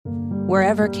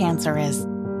Wherever cancer is,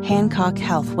 Hancock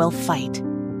Health will fight.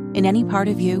 In any part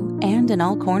of you and in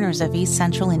all corners of East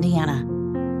Central Indiana.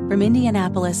 From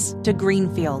Indianapolis to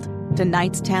Greenfield to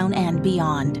Knightstown and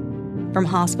beyond. From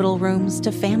hospital rooms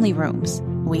to family rooms,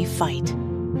 we fight.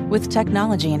 With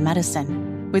technology and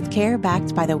medicine, with care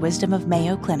backed by the wisdom of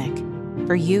Mayo Clinic.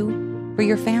 For you, for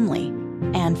your family,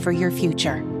 and for your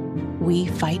future. We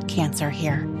fight cancer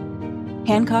here.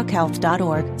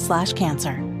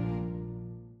 HancockHealth.org/cancer.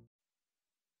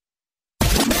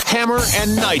 Hammer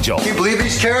and Nigel. Can you believe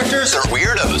these characters are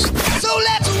weirdos? So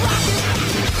let's rock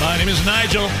it! My name is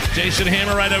Nigel. Jason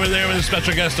Hammer right over there with a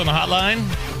special guest on the hotline.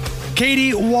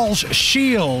 Katie Walsh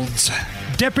Shields,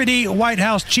 Deputy White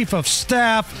House Chief of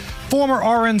Staff, former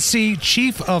RNC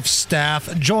Chief of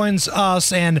Staff, joins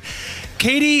us. And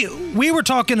Katie, we were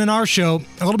talking in our show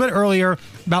a little bit earlier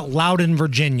about Loudoun,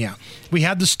 Virginia. We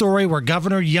had the story where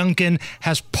Governor Youngkin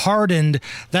has pardoned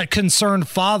that concerned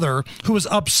father who was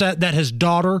upset that his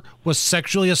daughter was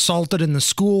sexually assaulted in the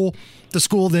school. The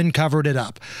school then covered it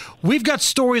up. We've got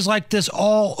stories like this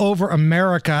all over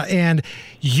America, and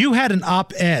you had an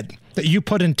op-ed that you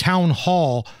put in Town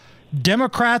Hall.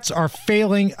 Democrats are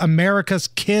failing America's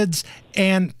kids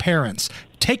and parents.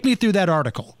 Take me through that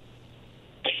article.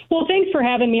 Well, thanks for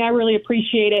having me. I really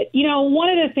appreciate it. You know, one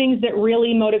of the things that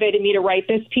really motivated me to write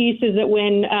this piece is that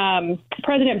when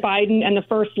President Biden and the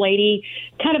First Lady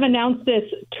kind of announced this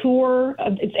tour,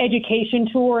 its education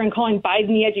tour, and calling Biden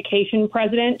the education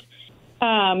president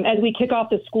as we kick off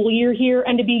the school year here,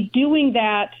 and to be doing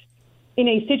that in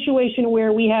a situation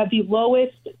where we have the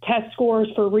lowest test scores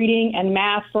for reading and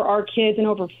math for our kids in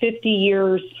over 50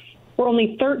 years, where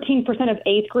only 13% of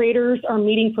eighth graders are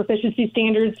meeting proficiency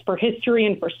standards for history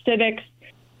and for civics.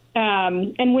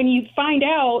 And when you find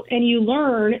out and you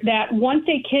learn that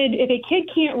if a kid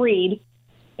can't read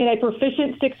in a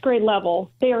proficient sixth grade level,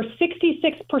 they are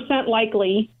 66%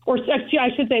 likely, or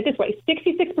I should say it this way,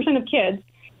 66% of kids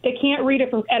that can't read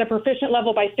at a proficient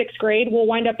level by sixth grade will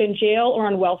wind up in jail or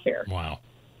on welfare. Wow.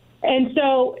 And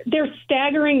so they're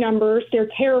staggering numbers. They're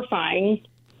terrifying.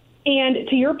 And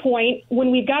to your point,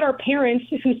 when we've got our parents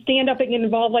who stand up and get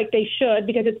involved like they should,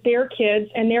 because it's their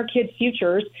kids and their kids'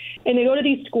 futures, and they go to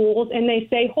these schools and they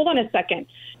say, hold on a second,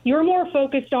 you're more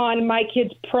focused on my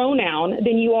kid's pronoun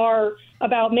than you are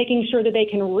about making sure that they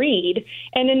can read.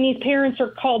 And then these parents are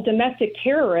called domestic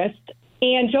terrorists.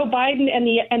 And Joe Biden and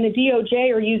the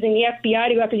DOJ are using the FBI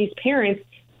to go after these parents.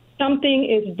 Something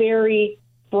is very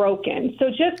broken. So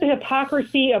just the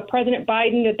hypocrisy of President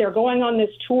Biden that they're going on this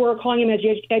tour, calling him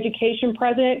education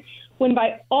president, when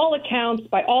by all accounts,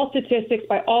 by all statistics,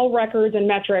 by all records and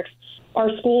metrics,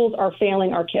 our schools are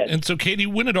failing our kids. And so, Katie,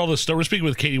 when did all this start? We're speaking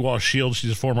with Katie Walsh Shields.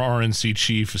 She's a former RNC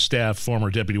Chief of Staff,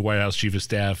 former Deputy White House Chief of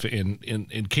Staff.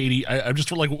 And Katie, I'm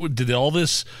just like, did all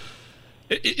this...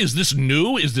 Is this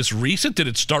new? Is this recent? Did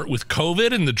it start with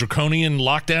COVID and the draconian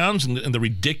lockdowns and the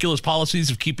ridiculous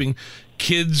policies of keeping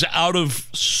kids out of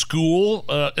school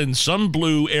in some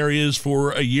blue areas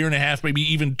for a year and a half, maybe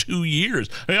even 2 years?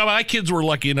 I mean, my kids were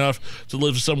lucky enough to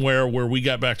live somewhere where we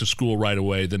got back to school right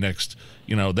away the next,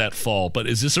 that fall. But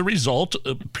is this a result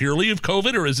purely of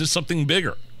COVID, or is this something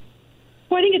bigger?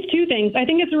 Well, I think it's two things. I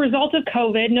think it's a result of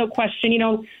COVID, no question.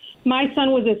 My son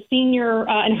was a senior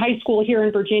in high school here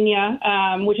in Virginia,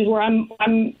 which is where I'm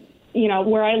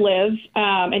where I live.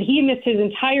 And he missed his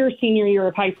entire senior year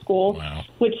of high school, wow,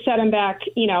 which set him back,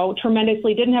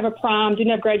 tremendously. Didn't have a prom, didn't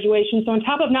have graduation. So on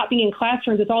top of not being in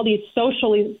classrooms, it's all these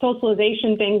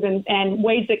socialization things and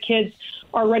ways that kids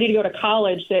are ready to go to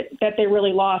college that they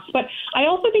really lost. But I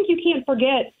also think you can't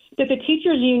forget that the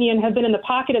teachers union have been in the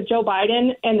pocket of Joe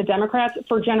Biden and the Democrats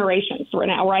for generations right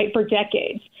now, right? For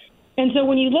decades. And so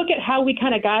when you look at how we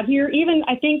kind of got here, even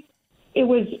I think it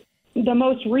was the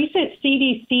most recent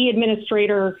CDC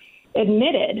administrator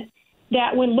admitted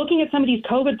that when looking at some of these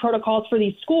COVID protocols for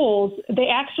these schools, they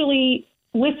actually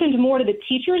listened more to the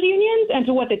teachers unions and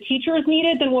to what the teachers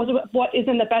needed than what is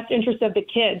in the best interest of the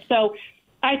kids. So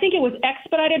I think it was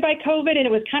expedited by COVID, and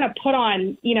it was kind of put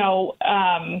on,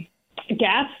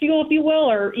 gas fuel, if you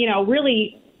will, or,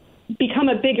 really become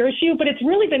a bigger issue. But it's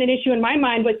really been an issue in my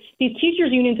mind. But these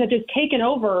teachers unions have just taken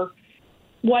over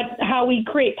how we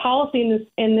create policy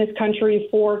in this country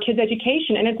for kids'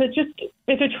 education. And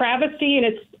it's a travesty, and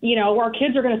our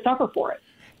kids are going to suffer for it.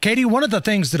 Katie, one of the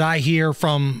things that I hear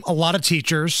from a lot of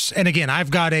teachers, and again, I've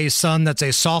got a son that's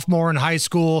a sophomore in high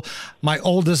school. My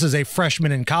oldest is a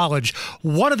freshman in college.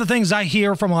 One of the things I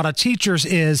hear from a lot of teachers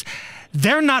is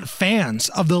they're not fans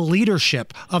of the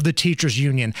leadership of the teachers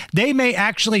union. They may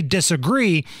actually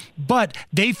disagree, but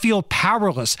they feel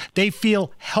powerless. They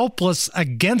feel helpless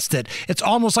against it. It's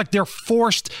almost like they're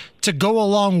forced to go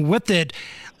along with it,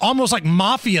 almost like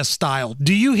mafia style.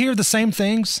 Do you hear the same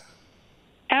things?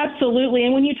 Absolutely.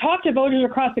 And when you talk to voters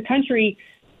across the country,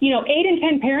 8 in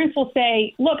 10 parents will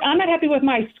say, look, I'm not happy with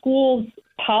my school's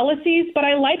policies, but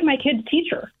I like my kid's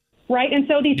teacher, right? And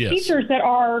so these teachers that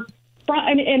are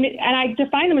front, and I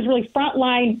define them as really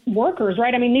frontline workers,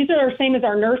 right? I mean, these are the same as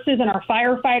our nurses and our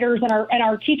firefighters and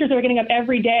our teachers that are getting up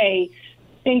every day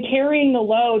and carrying the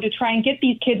load to try and get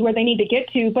these kids where they need to get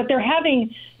to, but they're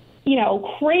having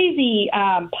crazy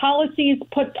policies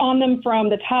put on them from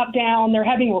the top down. They're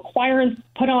having requirements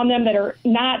put on them that are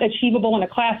not achievable in a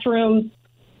classroom.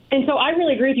 And so I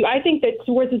really agree with you. I think that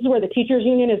this is where the teachers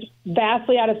union is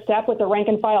vastly out of step with the rank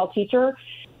and file teacher.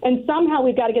 And somehow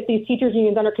we've got to get these teachers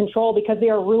unions under control because they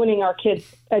are ruining our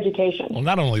kids' education. Well,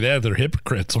 not only that, they're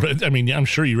hypocrites. I mean, I'm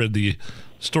sure you read the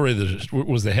story that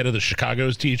was the head of the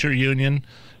Chicago's teacher union,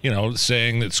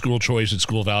 saying that school choice and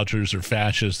school vouchers are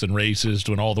fascist and racist,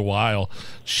 when all the while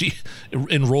she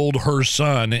enrolled her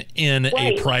son in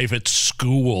a private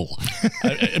school.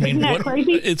 I mean, isn't that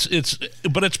crazy?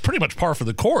 But it's pretty much par for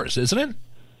the course, isn't it?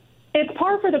 It's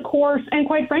par for the course, and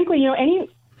quite frankly, any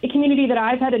community that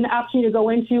I've had an opportunity to go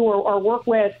into or work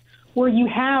with, where you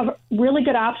have really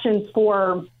good options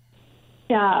for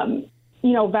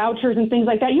vouchers and things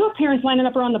like that. You have parents lining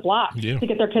up around the block to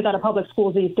get their kids out of public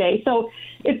schools these days. So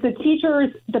it's the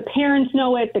teachers, the parents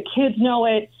know it, the kids know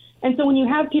it. And so when you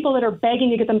have people that are begging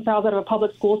to get themselves out of a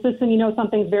public school system,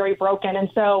 something's very broken.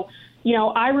 And so,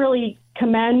 I really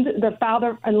commend the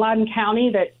father in Loudoun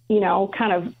County that,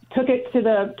 kind of took it to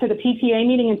the PTA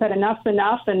meeting and said enough's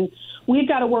enough. And we've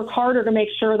got to work harder to make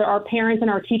sure that our parents and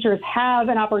our teachers have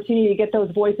an opportunity to get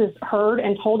those voices heard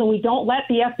and told. And we don't let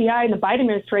the FBI and the Biden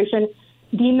administration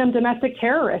deem them domestic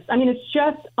terrorists. I mean, it's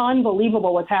just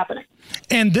unbelievable what's happening.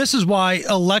 And this is why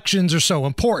elections are so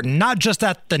important, not just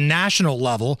at the national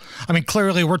level. I mean,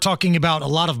 clearly we're talking about a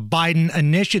lot of Biden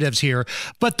initiatives here,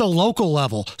 but the local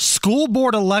level. School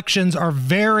board elections are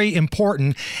very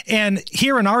important. And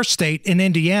here in our state, in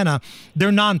Indiana,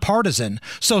 they're nonpartisan.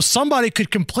 So somebody could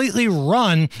completely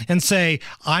run and say,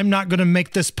 I'm not going to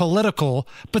make this political,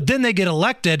 but then they get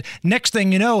elected. Next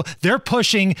thing you know, they're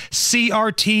pushing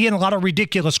CRT and a lot of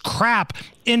ridiculous crap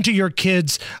into your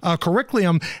kids'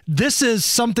 curriculum. This is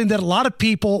something that a lot of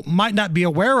people might not be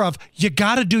aware of. You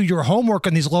got to do your homework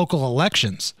on these local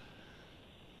elections.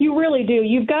 You really do.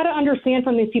 You've got to understand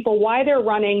from these people why they're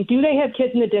running. Do they have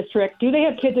kids in the district? Do they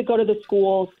have kids that go to the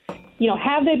schools?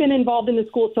 Have they been involved in the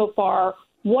school so far?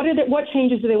 What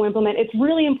changes do they implement? It's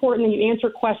really important that you answer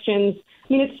questions.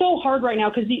 I mean, it's so hard right now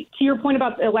because to your point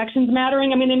about elections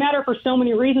mattering, I mean, they matter for so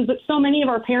many reasons, but so many of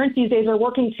our parents these days are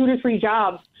working 2 to 3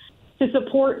 jobs to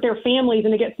support their families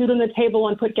and to get food on the table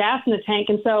and put gas in the tank.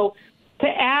 And so to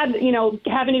add,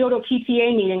 having to go to a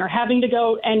PTA meeting or having to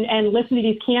go and listen to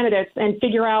these candidates and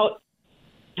figure out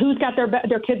who's got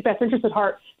their kids' best interest at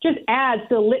heart just adds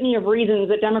to the litany of reasons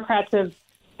that Democrats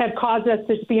have caused us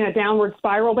to be in a downward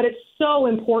spiral. But it's so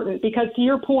important because, to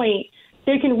your point,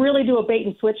 they can really do a bait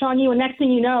and switch on you. And next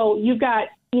thing you know, you've got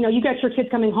your kids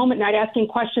coming home at night asking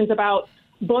questions about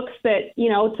books that,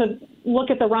 to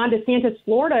look at the Ron DeSantis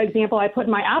Florida example I put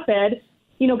in my op-ed,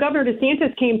 Governor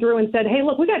DeSantis came through and said, hey,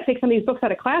 look, we got to take some of these books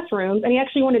out of classrooms. And he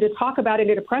actually wanted to talk about it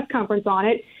at a press conference on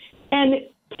it. And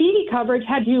TV coverage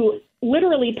had to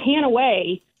literally pan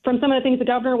away from some of the things the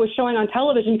governor was showing on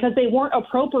television because they weren't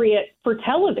appropriate for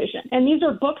television. And these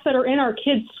are books that are in our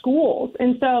kids' schools.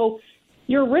 And so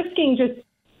you're risking just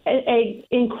a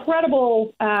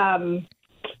incredible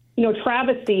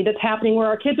travesty that's happening where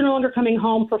our kids are no longer coming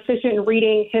home proficient in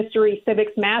reading, history,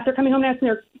 civics, math. They're coming home and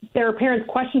asking their parents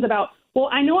questions about, well,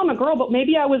 I know I'm a girl, but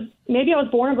maybe I was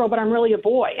born a girl, but I'm really a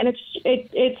boy. And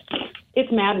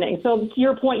it's maddening. So to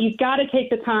your point, you've got to take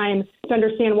the time to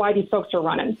understand why these folks are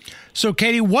running. So,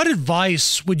 Katie, what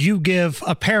advice would you give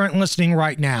a parent listening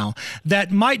right now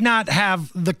that might not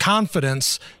have the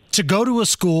confidence to go to a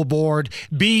school board,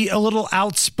 be a little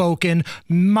outspoken,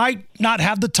 might not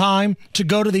have the time to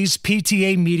go to these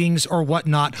PTA meetings or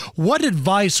whatnot? What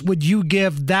advice would you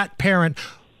give that parent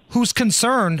who's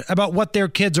concerned about what their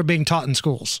kids are being taught in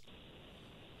schools?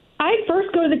 I'd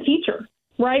first go to the teacher,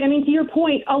 right? I mean, to your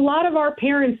point, a lot of our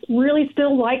parents really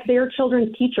still like their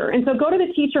children's teacher. And so go to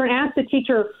the teacher and ask the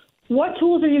teacher, what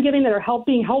tools are you giving that are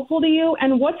being helpful to you,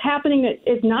 and what's happening that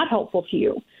is not helpful to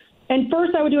you? And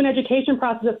first, I would do an education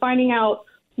process of finding out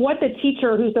what the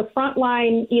teacher, who's the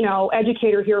frontline,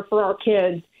 educator here for our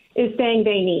kids, is saying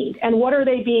they need, and what are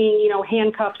they being,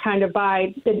 handcuffed kind of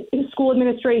by the school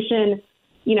administration,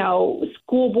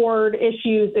 school board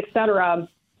issues, et cetera.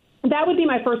 That would be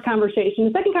my first conversation.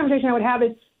 The second conversation I would have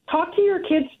is talk to your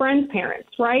kids' friends' parents,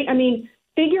 right? I mean,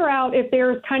 figure out if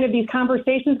there's kind of these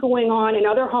conversations going on in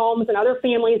other homes and other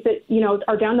families that,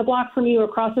 are down the block from you,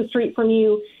 across the street from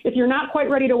you. If you're not quite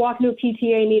ready to walk into a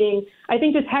PTA meeting, I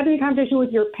think just having a conversation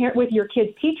with your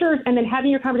kids' teachers and then having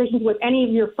your conversations with any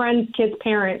of your friends' kids'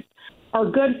 parents are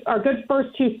good first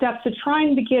two steps to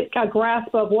trying to get a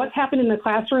grasp of what's happened in the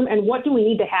classroom and what do we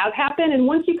need to have happen. And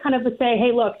once you kind of say,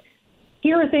 hey, look,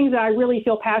 here are things that I really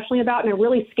feel passionately about and that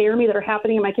really scare me that are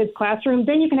happening in my kids' classroom,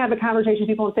 then you can have a conversation with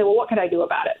people and say, well, what could I do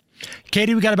about it?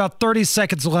 Katie, we got about 30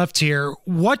 seconds left here.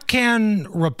 What can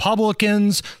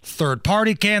Republicans,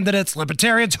 third-party candidates,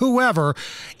 libertarians, whoever,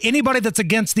 anybody that's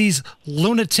against these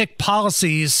lunatic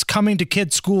policies coming to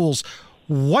kids' schools,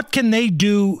 what can they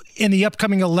do in the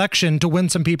upcoming election to win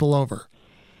some people over?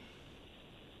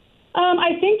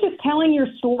 I think just telling your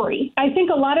story. I think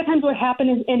a lot of times what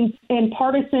happens in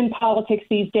partisan politics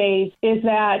these days is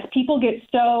that people get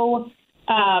so,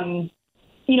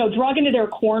 drug into their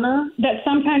corner that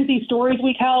sometimes these stories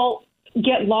we tell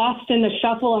get lost in the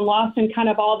shuffle and lost in kind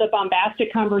of all the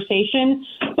bombastic conversation.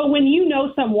 But when you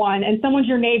know someone and someone's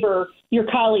your neighbor, your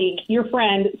colleague, your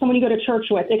friend, someone you go to church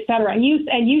with, et cetera, and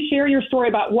you share your story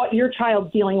about what your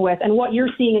child's dealing with and what you're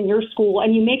seeing in your school,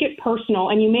 and you make it personal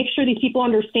and you make sure these people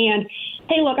understand,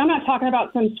 hey, look, I'm not talking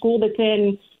about some school that's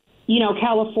in,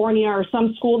 California or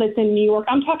some school that's in New York.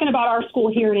 I'm talking about our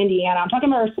school here in Indiana. I'm talking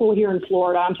about our school here in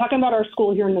Florida. I'm talking about our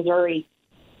school here in Missouri.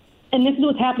 And this is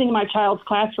what's happening in my child's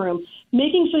classroom.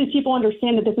 Making sure these people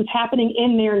understand that this is happening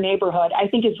in their neighborhood, I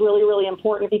think is really, really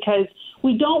important because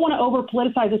we don't want to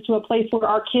over-politicize this to a place where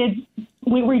our kids,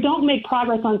 we don't make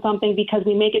progress on something because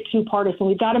we make it too partisan.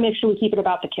 We've got to make sure we keep it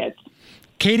about the kids.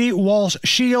 Katie Walsh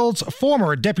Shields,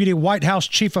 former Deputy White House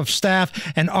Chief of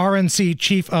Staff and RNC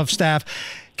Chief of Staff.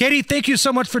 Katie, thank you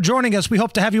so much for joining us. We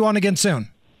hope to have you on again soon.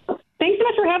 Thanks so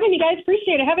much for having me, guys.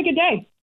 Appreciate it. Have a good day.